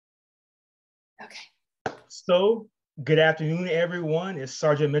Okay. So, good afternoon, everyone. It's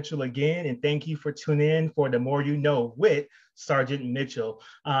Sergeant Mitchell again, and thank you for tuning in for The More You Know with Sergeant Mitchell.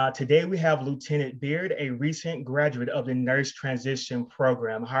 Today, we have Lieutenant Beard, a recent graduate of the Nurse Transition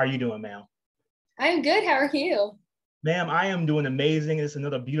Program. How are you doing, ma'am? I'm good. How are you? Ma'am, I am doing amazing. It's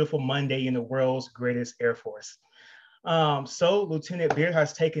another beautiful Monday in the world's greatest Air Force. So Lieutenant Beard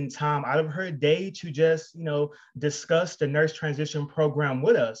has taken time out of her day to just, discuss the nurse transition program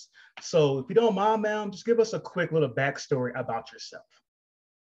with us. So if you don't mind, ma'am, just give us a quick little backstory about yourself.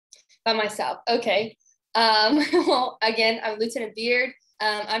 By myself. Okay. Well, again, I'm Lieutenant Beard.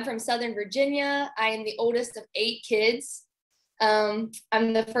 I'm from Southern Virginia. I am the oldest of 8 kids. I'm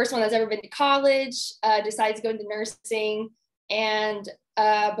the first one that's ever been to college, decided to go into nursing. And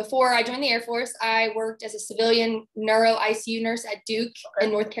before I joined the Air Force, I worked as a civilian neuro ICU nurse at Duke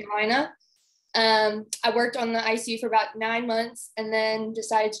in North Carolina. I worked on the ICU for about 9 months and then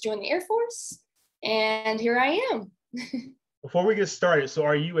decided to join the Air Force. And here I am. Before we get started, so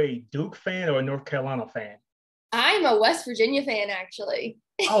are you a Duke fan or a North Carolina fan? I'm a West Virginia fan, actually.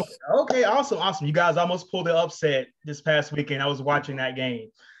 Okay, awesome. You guys almost pulled the upset this past weekend. I was watching that game.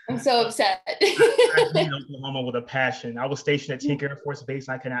 I'm so upset. I hate Oklahoma with a passion. I was stationed at Tinker Air Force Base,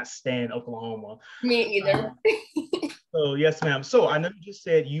 and I cannot stand Oklahoma. Me either. So yes, ma'am. So I know you just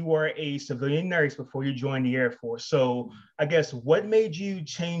said you were a civilian nurse before you joined the Air Force. So I guess what made you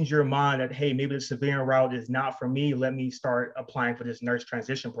change your mind that, hey, maybe the civilian route is not for me. Let me start applying for this nurse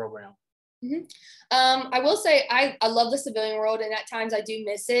transition program. Mm-hmm. I will say I love the civilian world, and at times I do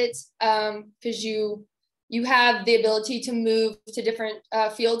miss it because you have the ability to move to different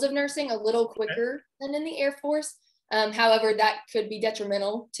fields of nursing a little quicker than in the Air Force. However, that could be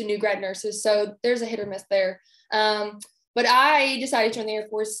detrimental to new grad nurses. So there's a hit or miss there. But I decided to join the Air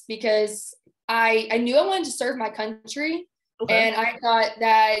Force because I knew I wanted to serve my country. And I thought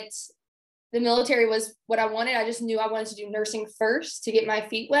that the military was what I wanted. I just knew I wanted to do nursing first to get my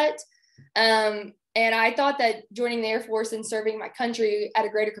feet wet. And I thought that joining the Air Force and serving my country at a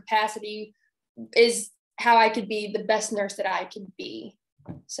greater capacity is how I could be the best nurse that I could be.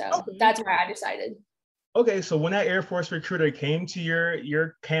 So that's why I decided. Okay, so when that Air Force recruiter came to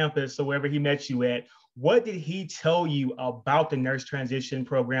your campus or wherever he met you at, what did he tell you about the nurse transition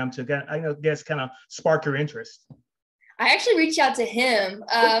program to kind of spark your interest? I actually reached out to him.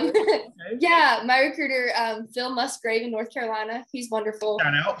 Yeah, my recruiter, Phil Musgrave in North Carolina. He's wonderful.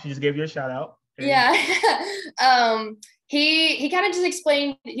 Shout out. She just gave you a shout out. Yeah. He kind of just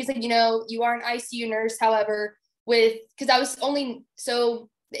explained, he's like, you are an ICU nurse, however, because I was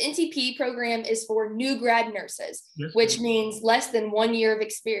the NTP program is for new grad nurses, which means less than 1 year of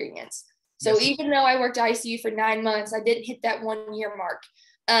experience. So even though I worked ICU for 9 months, I didn't hit that 1 year mark.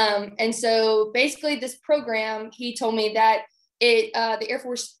 And so basically this program, he told me that the Air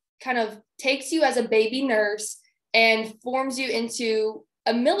Force kind of takes you as a baby nurse and forms you into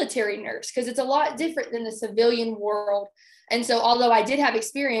a military nurse, because it's a lot different than the civilian world. And so although I did have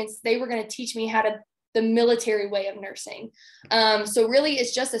experience, they were going to teach me the military way of nursing. So really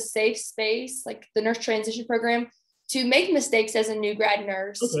it's just a safe space, like the nurse transition program, to make mistakes as a new grad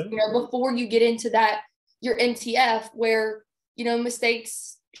nurse, before you get into your NTF, where,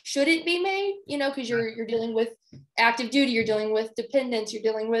 mistakes shouldn't be made, because you're dealing with active duty, you're dealing with dependents, you're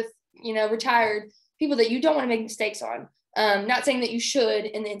dealing with, retired people that you don't want to make mistakes on. Not saying that you should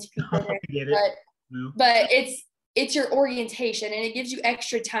in the NTP program, but it's your orientation, and it gives you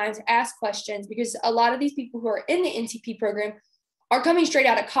extra time to ask questions, because a lot of these people who are in the NTP program are coming straight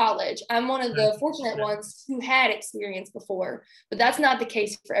out of college. I'm one of the fortunate ones who had experience before, but that's not the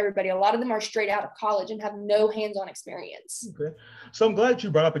case for everybody. A lot of them are straight out of college and have no hands-on experience. Okay. So I'm glad that you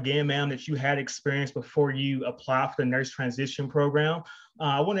brought up again, ma'am, that you had experience before you applied for the nurse transition program.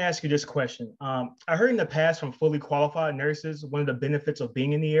 I want to ask you this question. I heard in the past from fully qualified nurses, one of the benefits of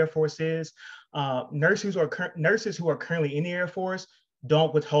being in the Air Force is nurses who are currently in the Air Force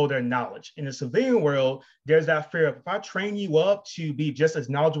don't withhold their knowledge. In the civilian world, there's that fear of, if I train you up to be just as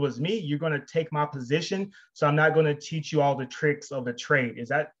knowledgeable as me, you're going to take my position. So I'm not going to teach you all the tricks of the trade. Is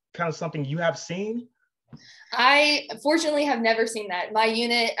that kind of something you have seen? I fortunately have never seen that. My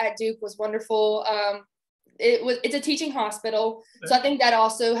unit at Duke was wonderful. It's a teaching hospital. So I think that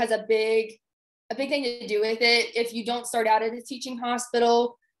also has a big thing to do with it. If you don't start out at a teaching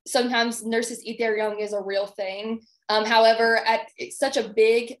hospital, sometimes nurses eat their young is a real thing. However, at such a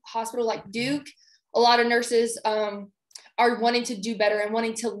big hospital like Duke, a lot of nurses are wanting to do better and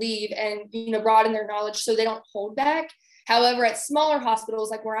wanting to leave and, broaden their knowledge so they don't hold back. However, at smaller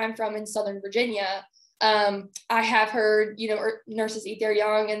hospitals, like where I'm from in Southern Virginia, I have heard, nurses eat their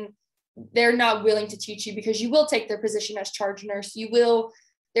young, and they're not willing to teach you because you will take their position as charge nurse. You will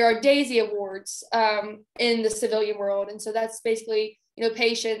there are Daisy Awards in the civilian world. And so that's basically,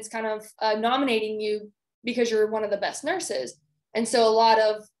 patients kind of nominating you because you're one of the best nurses. And so a lot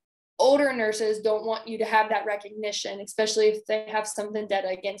of older nurses don't want you to have that recognition, especially if they have some vendetta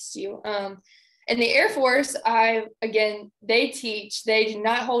against you. In the Air Force, they teach, they do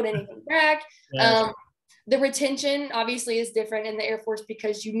not hold anything back. Yes. The retention obviously is different in the Air Force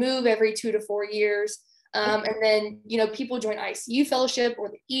because you move every 2 to 4 years. And then, people join ICU fellowship or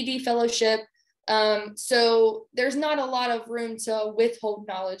the ED fellowship. So there's not a lot of room to withhold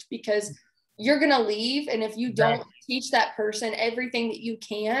knowledge because you're going to leave. And if you don't teach that person everything that you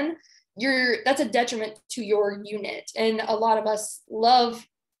can, that's a detriment to your unit. And a lot of us love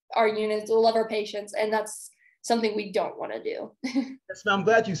our units, we love our patients, and that's something we don't want to do. Yes, I'm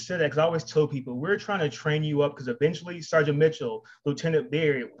glad you said that, because I always tell people we're trying to train you up because eventually Sergeant Mitchell, Lieutenant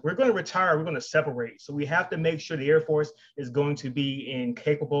Barry, we're going to retire, we're going to separate. So we have to make sure the Air Force is going to be in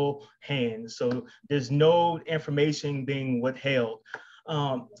capable hands. So there's no information being withheld.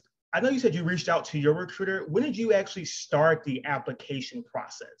 I know you said you reached out to your recruiter. When did you actually start the application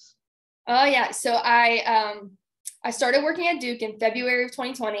process? Oh, yeah. So I started working at Duke in February of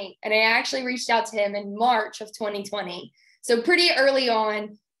 2020, and I actually reached out to him in March of 2020. So pretty early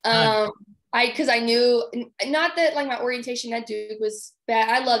on, because I knew, not that like my orientation at Duke was bad.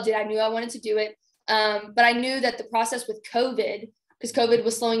 I loved it. I knew I wanted to do it. But I knew that the process with COVID, because COVID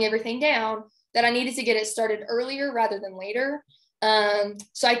was slowing everything down, that I needed to get it started earlier rather than later.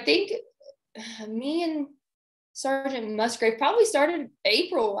 So I think me and Sergeant Musgrave probably started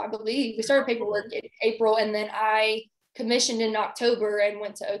April, I believe. We started paperwork in April, and then I commissioned in October and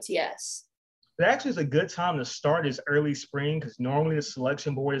went to OTS. It actually is a good time to start is early spring, because normally the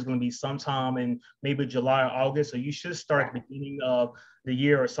selection board is going to be sometime in maybe July or August. So you should start at the beginning of the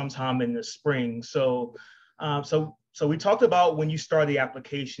year or sometime in the spring. So we talked about when you started the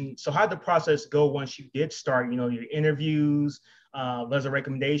application. So how did the process go once you did start, your interviews, was a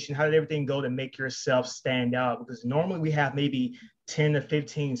recommendation? How did everything go to make yourself stand out? Because normally we have maybe 10 to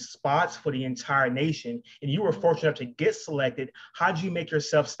 15 spots for the entire nation, and you were fortunate enough to get selected. How did you make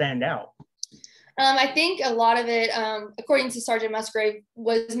yourself stand out? I think a lot of it, according to Sergeant Musgrave,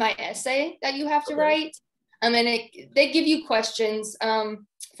 was my essay that you have to write. And they give you questions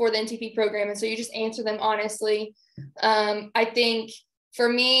for the NTP program, and so you just answer them honestly. I think for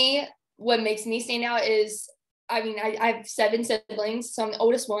me, what makes me stand out is, I have 7 siblings, so I'm the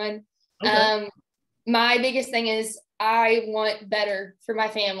oldest one. Okay. My biggest thing is I want better for my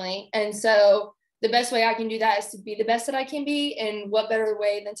family. And so the best way I can do that is to be the best that I can be. And what better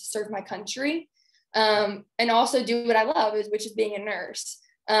way than to serve my country and also do what I love, which is being a nurse.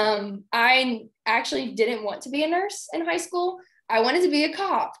 I actually didn't want to be a nurse in high school. I wanted to be a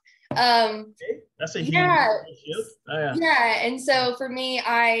cop. That's a huge yeah. And so for me,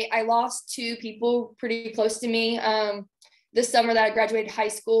 I lost 2 people pretty close to me this summer that I graduated high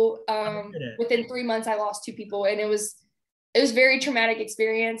school. Within 3 months, I lost 2 people, and it was a very traumatic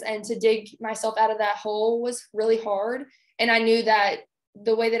experience. And to dig myself out of that hole was really hard. And I knew that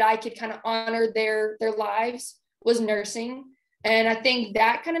the way that I could kind of honor their lives was nursing. And I think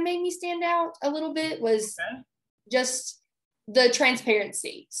that kind of made me stand out a little bit, was just the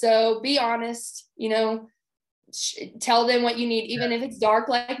transparency. So be honest, tell them what you need, even if it's dark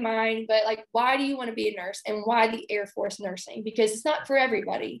like mine, but like, why do you want to be a nurse, and why the Air Force nursing? Because it's not for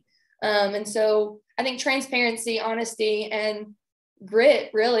everybody. And so I think transparency, honesty, and grit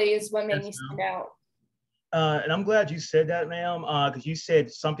really is what made me stand out. And I'm glad you said that, ma'am, because you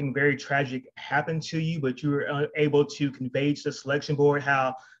said something very tragic happened to you, but you were able to convey to the selection board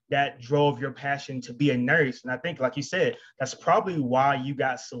how that drove your passion to be a nurse. And I think, like you said, that's probably why you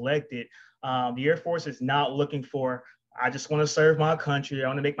got selected. The Air Force is not looking for, I just want to serve my country, I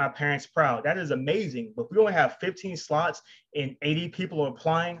want to make my parents proud. That is amazing. But if we only have 15 slots and 80 people are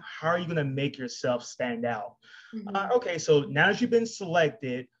applying, how are you going to make yourself stand out? Mm-hmm. Okay, so now that you've been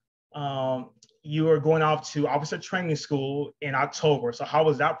selected, you are going off to officer training school in October. So how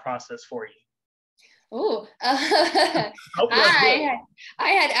was that process for you? Oh, I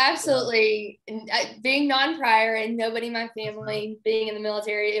had absolutely, being non-prior and nobody in my family being in the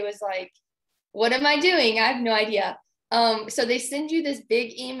military, it was like, what am I doing? I have no idea. So they send you this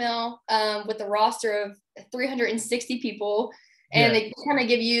big email with a roster of 360 people, and they kind of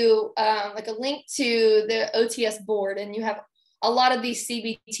give you like a link to the OTS board, and you have a lot of these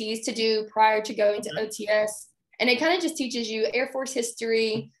CBTs to do prior to going to OTS. And it kind of just teaches you Air Force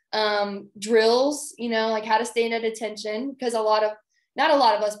history, drills, like how to stand at attention, because not a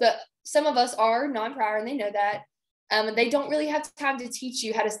lot of us, but some of us are non-prior and they know that. And they don't really have time to teach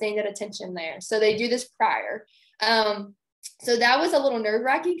you how to stand at attention there. So they do this prior. So that was a little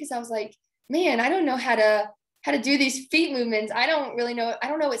nerve-wracking because I was like, man, I don't know how to do these feet movements. I don't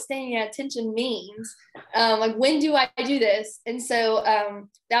know what standing at attention means. Like, when do I do this? And so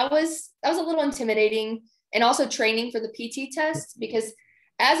that was a little intimidating, and also training for the PT test, because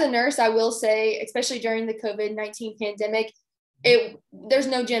as a nurse, I will say, especially during the COVID-19 pandemic, there's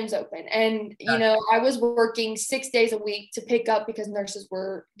no gyms open. And, I was working 6 days a week to pick up because nurses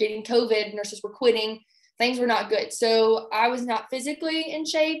were getting COVID, nurses were quitting, things were not good. So I was not physically in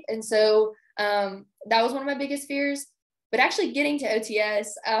shape. And so that was one of my biggest fears. But actually getting to OTS,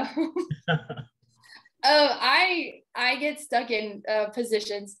 I get stuck in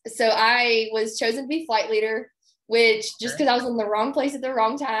positions. So I was chosen to be flight leader, which just because I was in the wrong place at the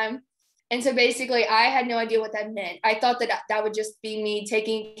wrong time. And so basically I had no idea what that meant. I thought that would just be me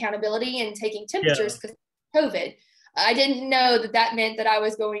taking accountability and taking temperatures because of COVID. I didn't know that meant that I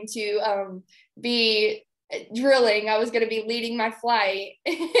was going to be drilling. I was going to be leading my flight.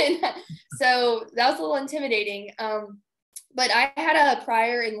 So that was a little intimidating. But I had a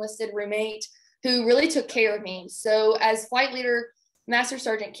prior enlisted roommate who really took care of me. So as flight leader, Master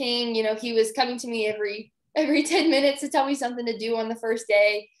Sergeant King, he was coming to me every 10 minutes to tell me something to do on the first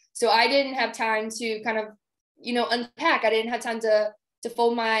day. So I didn't have time to kind of, unpack. I didn't have time to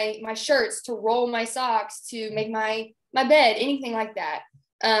fold my shirts, to roll my socks, to make my bed, anything like that.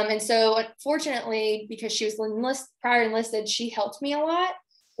 And so unfortunately, because she was prior enlisted, she helped me a lot.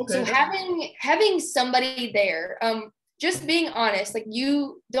 Okay. So having somebody there, just being honest, like,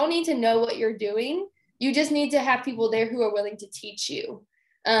 you don't need to know what you're doing. You just need to have people there who are willing to teach you.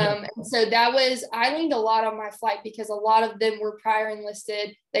 And so I leaned a lot on my flight because a lot of them were prior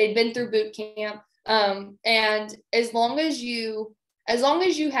enlisted. They'd been through boot camp. And as long as you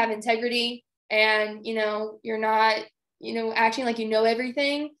have integrity and, you're not, acting like you know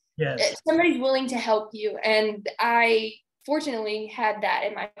everything, yes, somebody's willing to help you. And I fortunately had that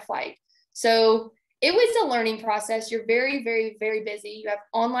in my flight. So it was a learning process. You're very, very, very busy. You have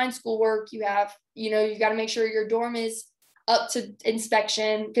online schoolwork. You have, you got to make sure your dorm is up to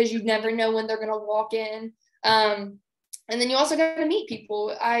inspection because you never know when they're going to walk in. And then you also got to meet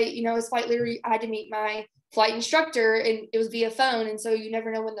people. As flight leader, I had to meet my flight instructor, and it was via phone. And so you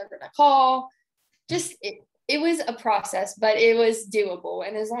never know when they're going to call. Just, it was a process, but it was doable.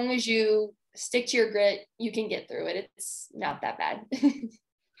 And as long as you stick to your grit, you can get through it. It's not that bad.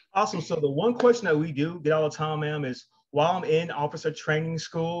 Awesome. So the one question that we do get all the time, ma'am, is while I'm in officer training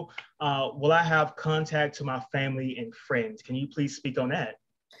school, will I have contact to my family and friends? Can you please speak on that?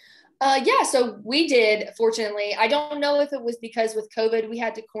 Yeah, so we did, fortunately. I don't know if it was because with COVID, we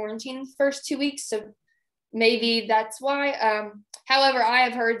had to quarantine the first 2 weeks. So maybe that's why. However, I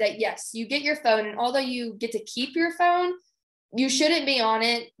have heard that, yes, you get your phone, and although you get to keep your phone, you shouldn't be on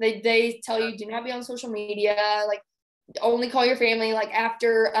it. They tell you, do not be on social media, like, only call your family, like,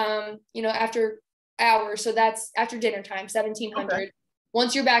 after, after hours. So that's after dinner time, 1700. Okay.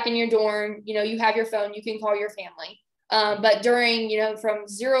 Once you're back in your dorm, you have your phone, you can call your family. But during, from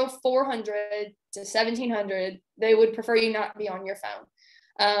 0400 to 1700, they would prefer you not be on your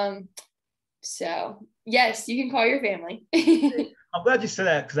phone. So yes, you can call your family. I'm glad you said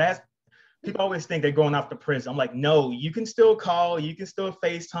that, because people always think they're going off to prison. I'm like, no, you can still call, you can still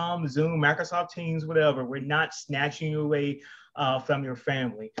FaceTime, Zoom, Microsoft Teams, whatever. We're not snatching you away from your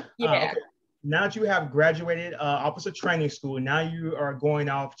family. Yeah. Okay. Now that you have graduated officer training school, now you are going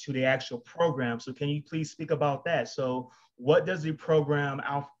off to the actual program. So can you please speak about that? So what does the program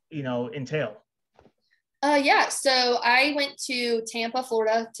entail? Yeah, so I went to Tampa,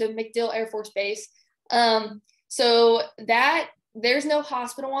 Florida, to MacDill Air Force Base. So there's no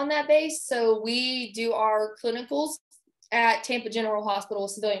hospital on that base. So we do our clinicals at Tampa General Hospital,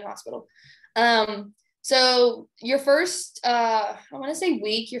 civilian hospital. So your first,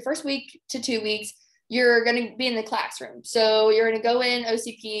 your first week to 2 weeks, you're going to be in the classroom. So you're going to go in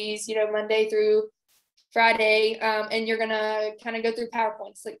OCPs, Monday through Friday, and you're going to kind of go through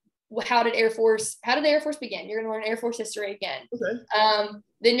PowerPoints, like, how did the Air Force begin? You're going to learn Air Force history again. Okay.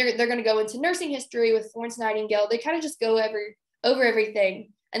 Then they're going to go into nursing history with Florence Nightingale. They kind of just go over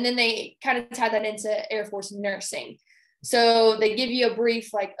everything. And then they kind of tie that into Air Force nursing. So they give you a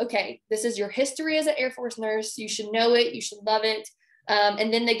brief, like, okay, this is your history as an Air Force nurse. You should know it. You should love it.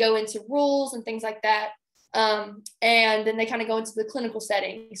 And then they go into rules and things like that. And then they kind of go into the clinical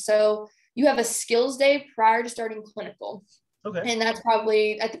setting. So you have a skills day prior to starting clinical. Okay. And that's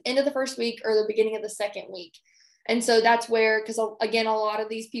probably at the end of the first week or the beginning of the second week. And so that's where, because again, a lot of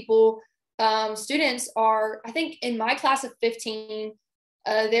these people, students are, I think in my class of 15,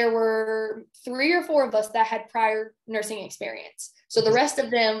 there were 3 or 4 of us that had prior nursing experience. So the rest of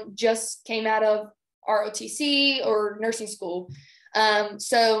them just came out of ROTC or nursing school.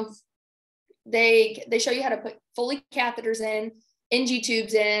 So they show you how to put Foley catheters in, NG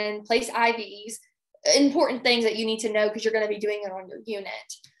tubes in, place IVs, important things that you need to know because you're going to be doing it on your unit.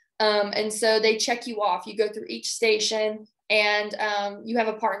 And so they check you off. You go through each station and you have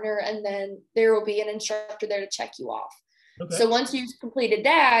a partner, and then there will be an instructor there to check you off. Okay. So once you've completed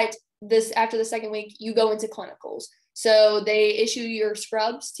that, after the second week, you go into clinicals. So they issue your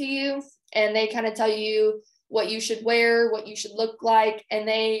scrubs to you, and they kind of tell you what you should wear, what you should look like. And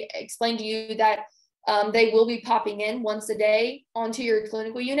they explain to you that they will be popping in once a day onto your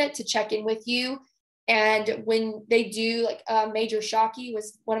clinical unit to check in with you. And when they do, like Major Shockey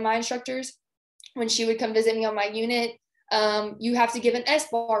was one of my instructors, when she would come visit me on my unit, you have to give an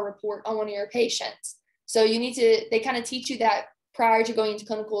SBAR report on one of your patients. So they kind of teach you that prior to going into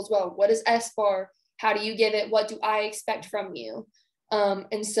clinical as well. What is SBAR? How do you give it? What do I expect from you?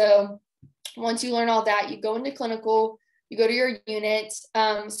 And so once you learn all that, you go into clinical, you go to your unit.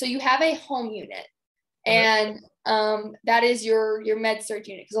 So you have a home unit, and that is your med-surg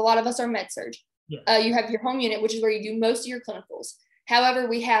unit, because a lot of us are med-surg. Yeah. You have your home unit, which is where you do most of your clinicals. However,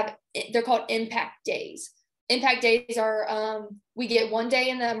 they're called impact days. Impact days are, we get 1 day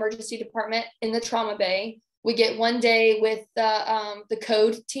in the emergency department in the trauma bay. We get 1 day with the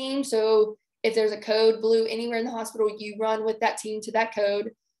code team. So if there's a code blue anywhere in the hospital, you run with that team to that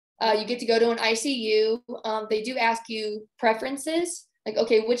code. You get to go to an ICU. They do ask you preferences, like,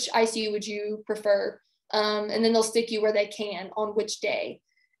 okay, which ICU would you prefer? And then they'll stick you where they can on which day.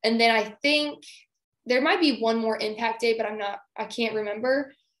 And then I think there might be one more impact day, but I can't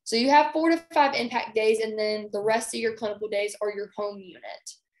remember. So you have 4 to 5 impact days, and then the rest of your clinical days are your home unit.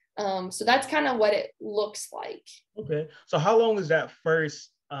 So that's kind of what it looks like. Okay. So how long is that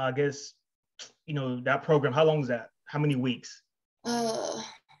first, I guess, that program? How long is that? How many weeks? I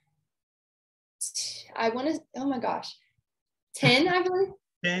want to, oh my gosh, 10, I believe.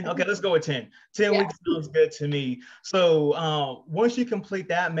 10? Okay, let's go with 10. 10 weeks sounds good to me. So once you complete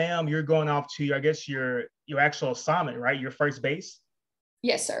that, ma'am, you're going off to, I guess, your actual assignment, right? Your first base?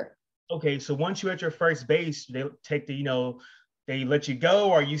 Yes, sir. Okay, so once you're at your first base, they take they let you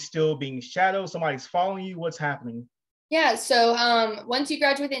go. Are you still being shadowed? Somebody's following you? What's happening? Yeah, so once you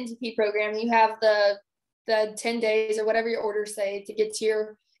graduate the NTP program, you have the 10 days or whatever your orders say to get to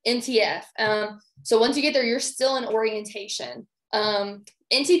your NTF. So once you get there, you're still in orientation.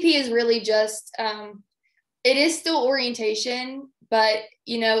 NTP is really just, it is still orientation, but,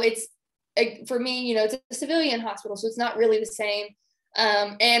 it's, for me, it's a civilian hospital, so it's not really the same.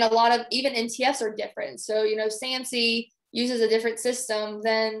 And a lot of even NTFs are different. So, SAMC uses a different system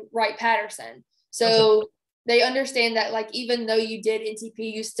than Wright-Patterson. So they understand that, like, even though you did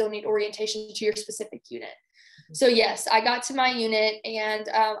NTP, you still need orientation to your specific unit. So yes, I got to my unit, and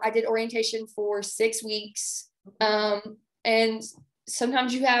I did orientation for 6 weeks. And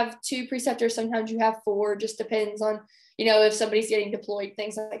sometimes you have 2 preceptors, sometimes you have 4, just depends on, if somebody's getting deployed,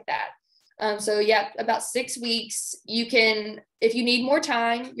 things like that. So yeah, about 6 weeks. You can, if you need more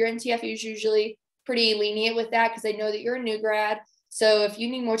time, your NTF is usually pretty lenient with that because they know that you're a new grad. So if you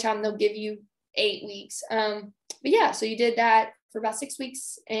need more time, they'll give you 8 weeks. But yeah, so you did that for about 6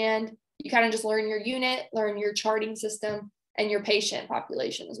 weeks, and you kind of just learn your unit, learn your charting system, and your patient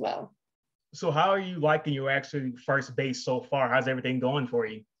population as well. So how are you liking your actual first base so far? How's everything going for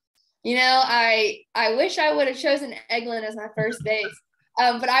you? I wish I would have chosen Eglin as my first base,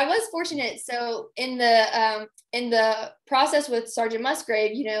 but I was fortunate. So in the process with Sergeant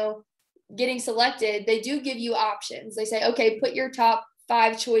Musgrave, getting selected, they do give you options. They say, okay, put your top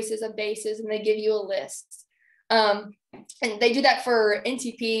 5 choices of bases, and they give you a list. And they do that for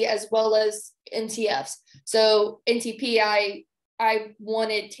NTP as well as NTFs. So NTP, I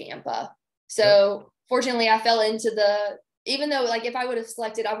wanted Tampa. So fortunately, I fell into even though, like, if I would have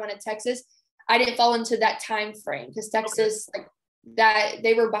selected, I wanted Texas, I didn't fall into that time frame because Texas, like, that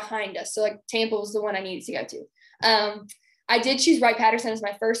they were behind us. So, like, Tampa was the one I needed to go to. I did choose Wright-Patterson as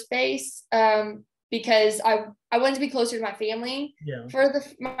my first base because I wanted to be closer to my family for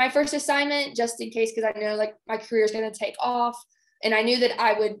my first assignment, just in case, because I know, like, my career is going to take off. And I knew that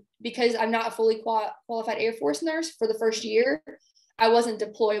I would, because I'm not a fully qualified Air Force nurse for the first year, I wasn't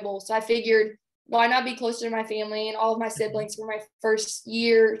deployable. So I figured, why not be closer to my family and all of my siblings for my first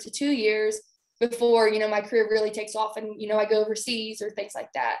year to 2 years before, my career really takes off and, I go overseas or things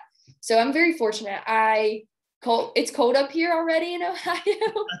like that. So I'm very fortunate. It's cold up here already in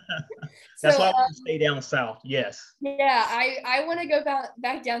Ohio. That's why I want to stay down south. Yes. Yeah, I want to go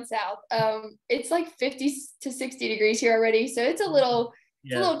back down south. It's like 50 to 60 degrees here already, so it's a little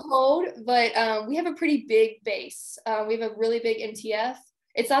cold, but we have a pretty big base. We have a really big MTF,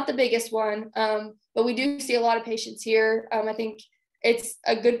 it's not the biggest one, but we do see a lot of patients here. I think it's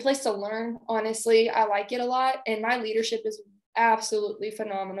a good place to learn. Honestly, I like it a lot, and my leadership is absolutely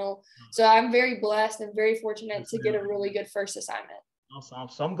phenomenal. So I'm very blessed and very fortunate to get a really good first assignment. Awesome.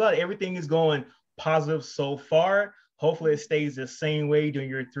 So I'm glad everything is going positive so far. Hopefully it stays the same way during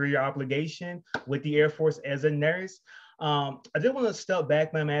your 3-year obligation with the Air Force as a nurse. I did want to step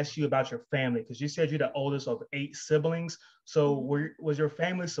back, ma'am, ask you about your family, because you said you're the oldest of 8 siblings. So was your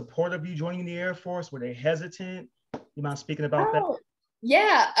family supportive of you joining the Air Force? Were they hesitant? You mind speaking about that?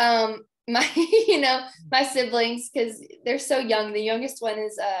 Yeah. My, my siblings, because they're so young. The youngest one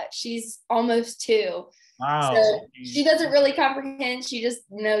is, she's almost 2. Wow. So she doesn't really comprehend. She just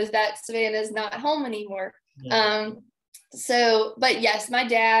knows that Savannah's not home anymore. Yeah. But yes, my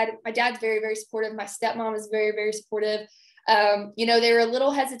dad's very, very supportive. My stepmom is very, very supportive. They were a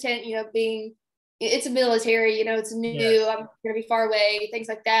little hesitant, it's a military, it's new, yes. I'm going to be far away, things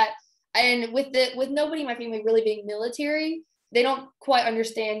like that. And with nobody in my family really being military, they don't quite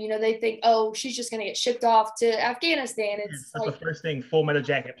understand, they think, oh, she's just going to get shipped off to Afghanistan. It's that's like the first thing, Full Metal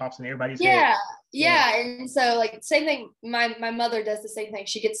Jacket pops in everybody's head. Yeah. And so same thing. My mother does the same thing.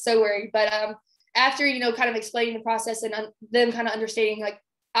 She gets so worried, but, after, kind of explaining the process and them kind of understanding,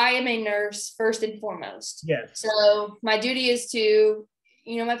 I am a nurse first and foremost. Yes. So my duty is to,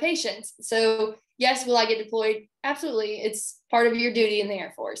 my patients. So yes, will I get deployed? Absolutely. It's part of your duty in the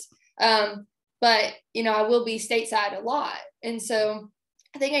Air Force. But, I will be stateside a lot. And so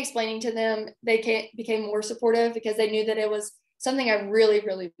I think explaining to them, they became more supportive because they knew that it was something I really,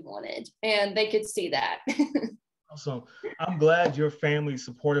 really wanted, and they could see that. Awesome. I'm glad your family's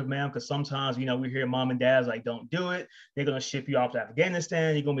supportive, ma'am, because sometimes, we hear mom and dad's like, don't do it. They're going to ship you off to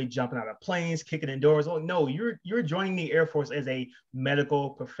Afghanistan. You're going to be jumping out of planes, kicking in doors. Oh, no, you're joining the Air Force as a medical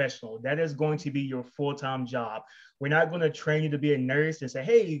professional. That is going to be your full-time job. We're not going to train you to be a nurse and say,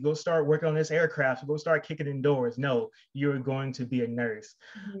 hey, go start working on this aircraft, go start kicking in doors. No, you're going to be a nurse.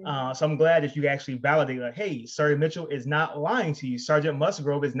 Mm-hmm. So I'm glad that you actually validate, hey, Sergeant Mitchell is not lying to you. Sergeant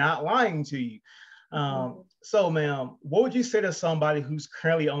Musgrove is not lying to you. So, ma'am, what would you say to somebody who's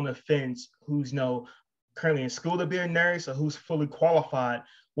currently on the fence, who's currently in school to be a nurse, or who's fully qualified?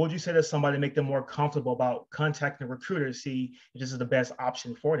 What would you say to somebody to make them more comfortable about contacting a recruiter to see if this is the best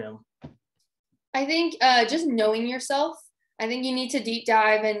option for them? I think just knowing yourself. I think you need to deep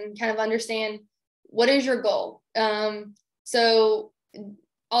dive and kind of understand what is your goal. So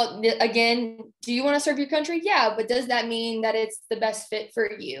again, do you want to serve your country? Yeah, but does that mean that it's the best fit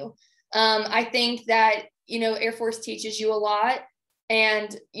for you? I think that, Air Force teaches you a lot,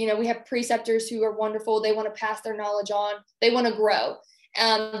 and, we have preceptors who are wonderful. They want to pass their knowledge on. They want to grow.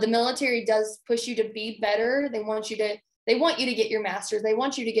 The military does push you to be better. They want you to get your master's. They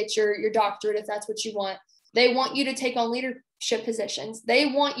want you to get your doctorate if that's what you want. They want you to take on leadership positions. They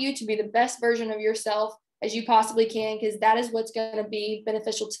want you to be the best version of yourself as you possibly can, because that is what's going to be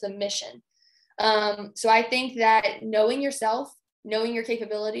beneficial to the mission. So I think that knowing yourself, knowing your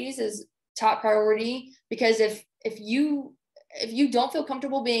capabilities is top priority, because if you don't feel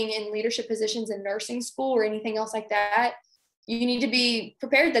comfortable being in leadership positions in nursing school or anything else like that, you need to be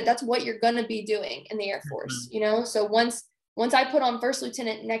prepared that that's what you're going to be doing in the Air Force. So once I put on first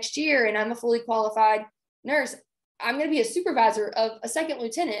lieutenant next year and I'm a fully qualified nurse, I'm going to be a supervisor of a second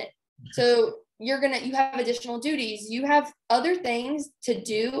lieutenant. So you have additional duties. You have other things to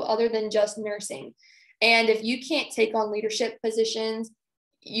do other than just nursing. And if you can't take on leadership positions,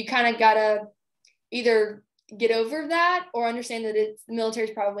 you kind of got to either get over that or understand that the military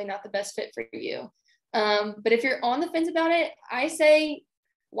is probably not the best fit for you. But if you're on the fence about it, I say,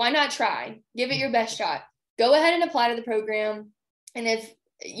 why not try? Give it your best shot. Go ahead and apply to the program. And if,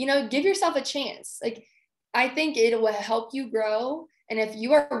 give yourself a chance. I think it will help you grow. And if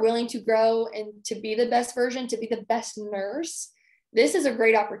you are willing to grow and to be the best version, to be the best nurse, this is a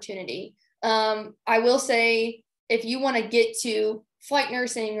great opportunity. I will say, if you want to get to flight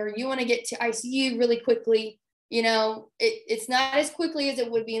nursing or you want to get to ICU really quickly, it's not as quickly as it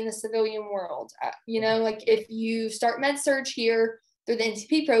would be in the civilian world. If you start med surg here through the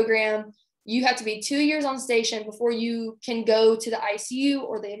NTP program, you have to be 2 years on station before you can go to the ICU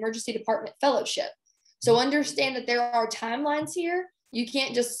or the emergency department fellowship. So understand that there are timelines here. You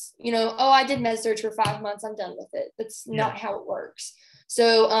can't just, I did med surg for 5 months, I'm done with it. That's not how it works.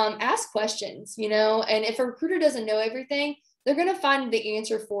 So ask questions, and if a recruiter doesn't know everything, they're going to find the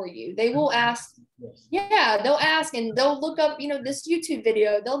answer for you. They will ask. They'll ask and they'll look up, this YouTube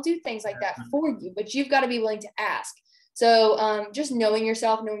video. They'll do things like that for you, but you've got to be willing to ask. So just knowing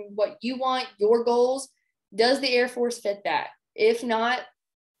yourself, knowing what you want, your goals, does the Air Force fit that? If not,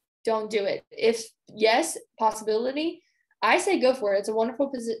 don't do it. If yes, possibility, I say go for it. It's a wonderful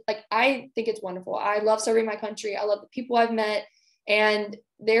position. Like, I think it's wonderful. I love serving my country. I love the people I've met, and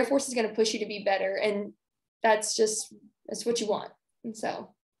the Air Force is going to push you to be better. And that's what you want. And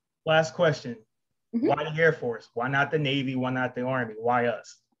so. Last question. Why the Air Force? Why not the Navy? Why not the Army? Why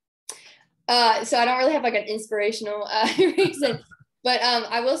us? So I don't really have like an inspirational reason, but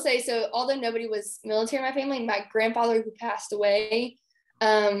I will say, so although nobody was military in my family, my grandfather who passed away,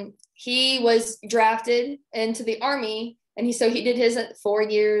 he was drafted into the Army, and he did his 4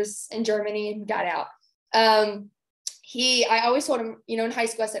 years in Germany and got out. I always told him, you know, in high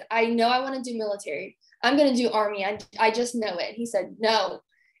school, I said, I know I want to do military. I'm going to do Army. I just know it. He said, no,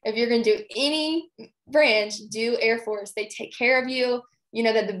 if you're going to do any branch, do Air Force. They take care of you. You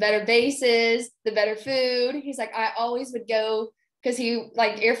know, that the better bases, the better food. He's like, I always would go, because he,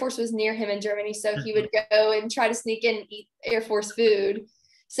 like, Air Force was near him in Germany. So he would go and try to sneak in and eat Air Force food.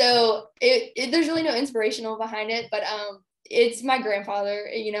 So there's really no inspirational behind it, but it's my grandfather,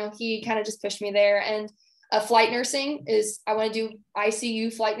 you know, he kind of just pushed me there. And flight nursing I want to do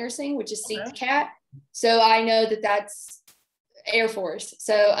ICU flight nursing, which is CCAT. So I know that that's Air Force.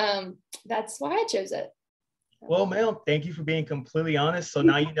 So that's why I chose it. Well, ma'am, thank you for being completely honest. So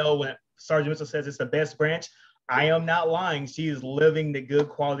now you know when Sergeant Mitchell says it's the best branch, I am not lying. She is living the good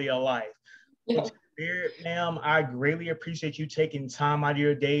quality of life. Yeah. Ma'am, I greatly appreciate you taking time out of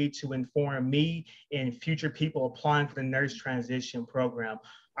your day to inform me and future people applying for the nurse transition program.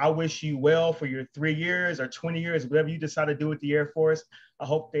 I wish you well for your 3 years or 20 years, whatever you decide to do with the Air Force. I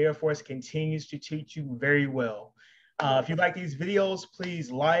hope the Air Force continues to treat you very well. If you like these videos, please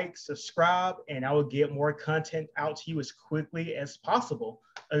like, subscribe, and I will get more content out to you as quickly as possible.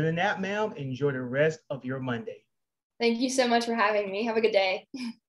 Other than that, ma'am, enjoy the rest of your Monday. Thank you so much for having me. Have a good day.